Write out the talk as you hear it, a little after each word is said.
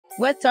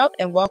What's up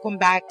and welcome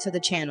back to the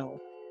channel.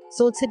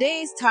 So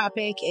today's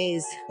topic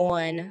is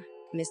on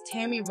Miss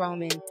Tami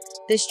Roman.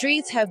 The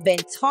streets have been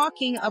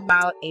talking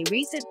about a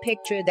recent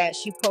picture that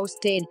she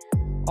posted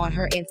on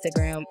her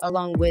Instagram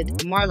along with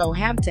Marlo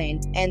Hampton,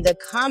 and the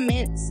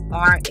comments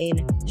are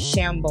in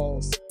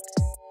shambles.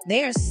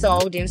 They are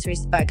so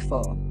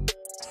disrespectful.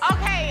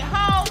 Okay,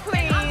 hold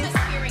please. I'm just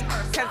hearing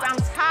her because I'm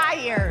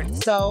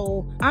tired.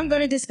 So I'm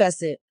gonna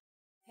discuss it.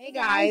 Hey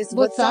guys,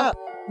 what's up?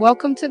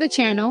 Welcome to the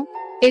channel.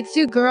 It's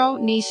your girl,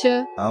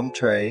 Nisha. I'm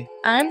Trey.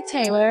 I'm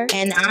Taylor.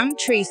 And I'm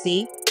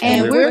Tracy.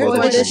 And we're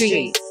for the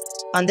streets.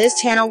 On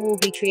this channel, we'll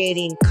be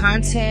creating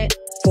content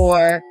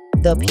for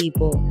the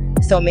people.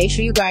 So make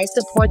sure you guys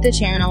support the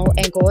channel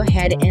and go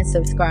ahead and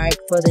subscribe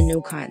for the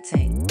new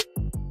content.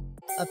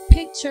 A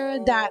picture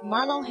that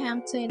Marlo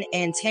Hampton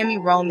and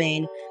Tami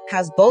Roman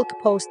has both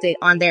posted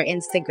on their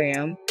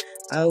Instagram,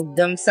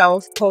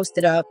 themselves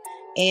posted up,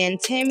 and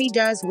Tami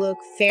does look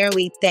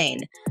fairly thin.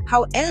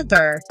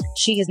 However,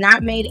 she has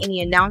not made any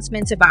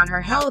announcements about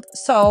her health,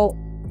 so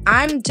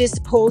I'm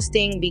just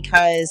posting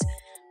because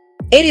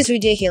it is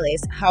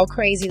ridiculous how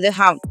crazy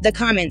the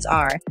comments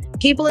are.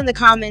 People in the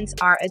comments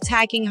are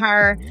attacking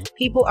her.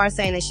 People are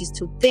saying that she's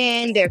too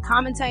thin. They're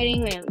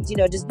commentating and,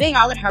 just being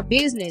all in her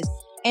business.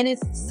 And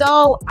it's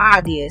so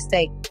obvious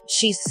that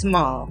she's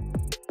small,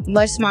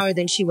 much smaller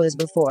than she was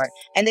before.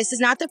 And this is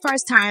not the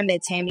first time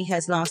that Tami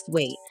has lost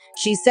weight.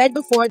 She said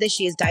before that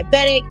she is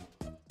diabetic.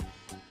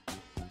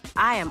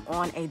 I am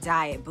on a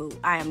diet, boo.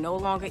 I am no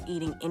longer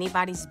eating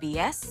anybody's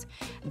BS,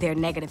 their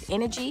negative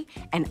energy,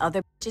 and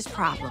other bitches'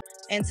 problems.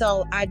 And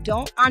so I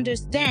don't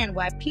understand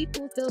why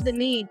people feel the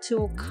need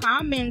to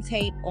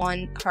commentate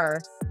on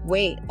her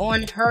weight,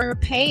 on her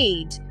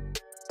page.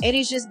 It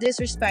is just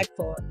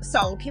disrespectful.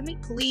 So can we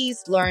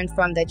please learn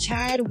from the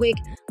Chadwick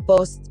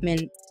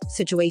Boseman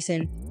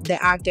situation,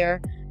 the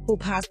actor who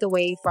passed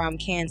away from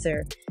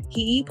cancer?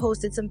 He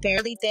posted some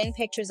fairly thin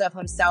pictures of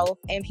himself,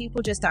 and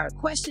people just started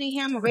questioning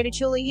him and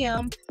ridiculing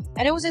him.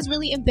 And it was just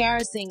really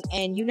embarrassing.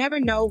 And you never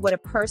know what a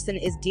person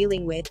is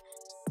dealing with.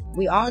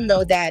 We all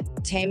know that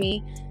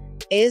Tami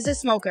is a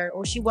smoker,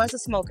 or she was a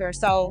smoker.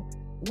 So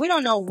we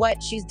don't know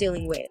what she's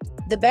dealing with.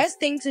 The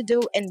best thing to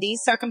do in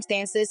these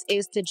circumstances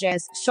is to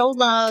just show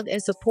love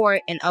and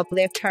support and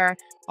uplift her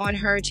on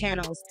her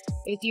channels.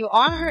 If you're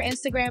on her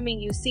Instagram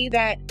and you see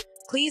that,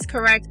 please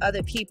correct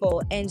other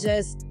people and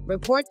just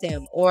report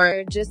them,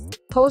 or just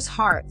post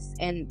hearts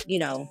and,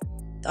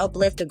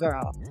 uplift the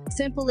girl.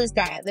 Simple as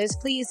that. Let's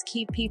please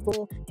keep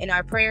people in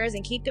our prayers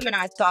and keep them in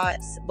our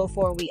thoughts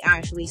before we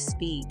actually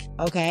speak,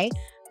 okay?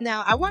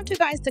 Now, I want you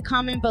guys to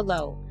comment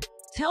below.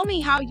 Tell me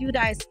how you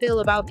guys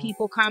feel about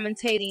people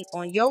commentating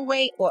on your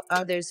weight or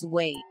others'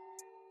 weight.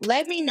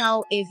 Let me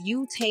know if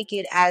you take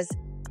it as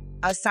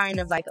a sign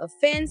of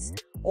offense,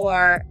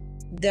 or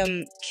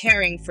them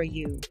caring for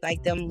you,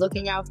 like them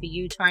looking out for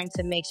you, trying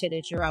to make sure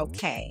that you're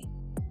okay.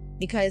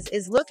 Because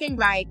it's looking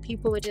like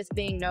people are just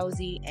being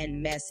nosy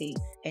and messy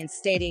and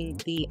stating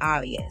the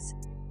obvious.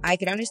 I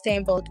can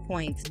understand both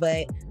points,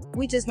 but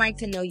we just like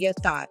to know your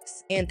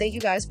thoughts. And thank you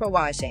guys for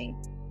watching.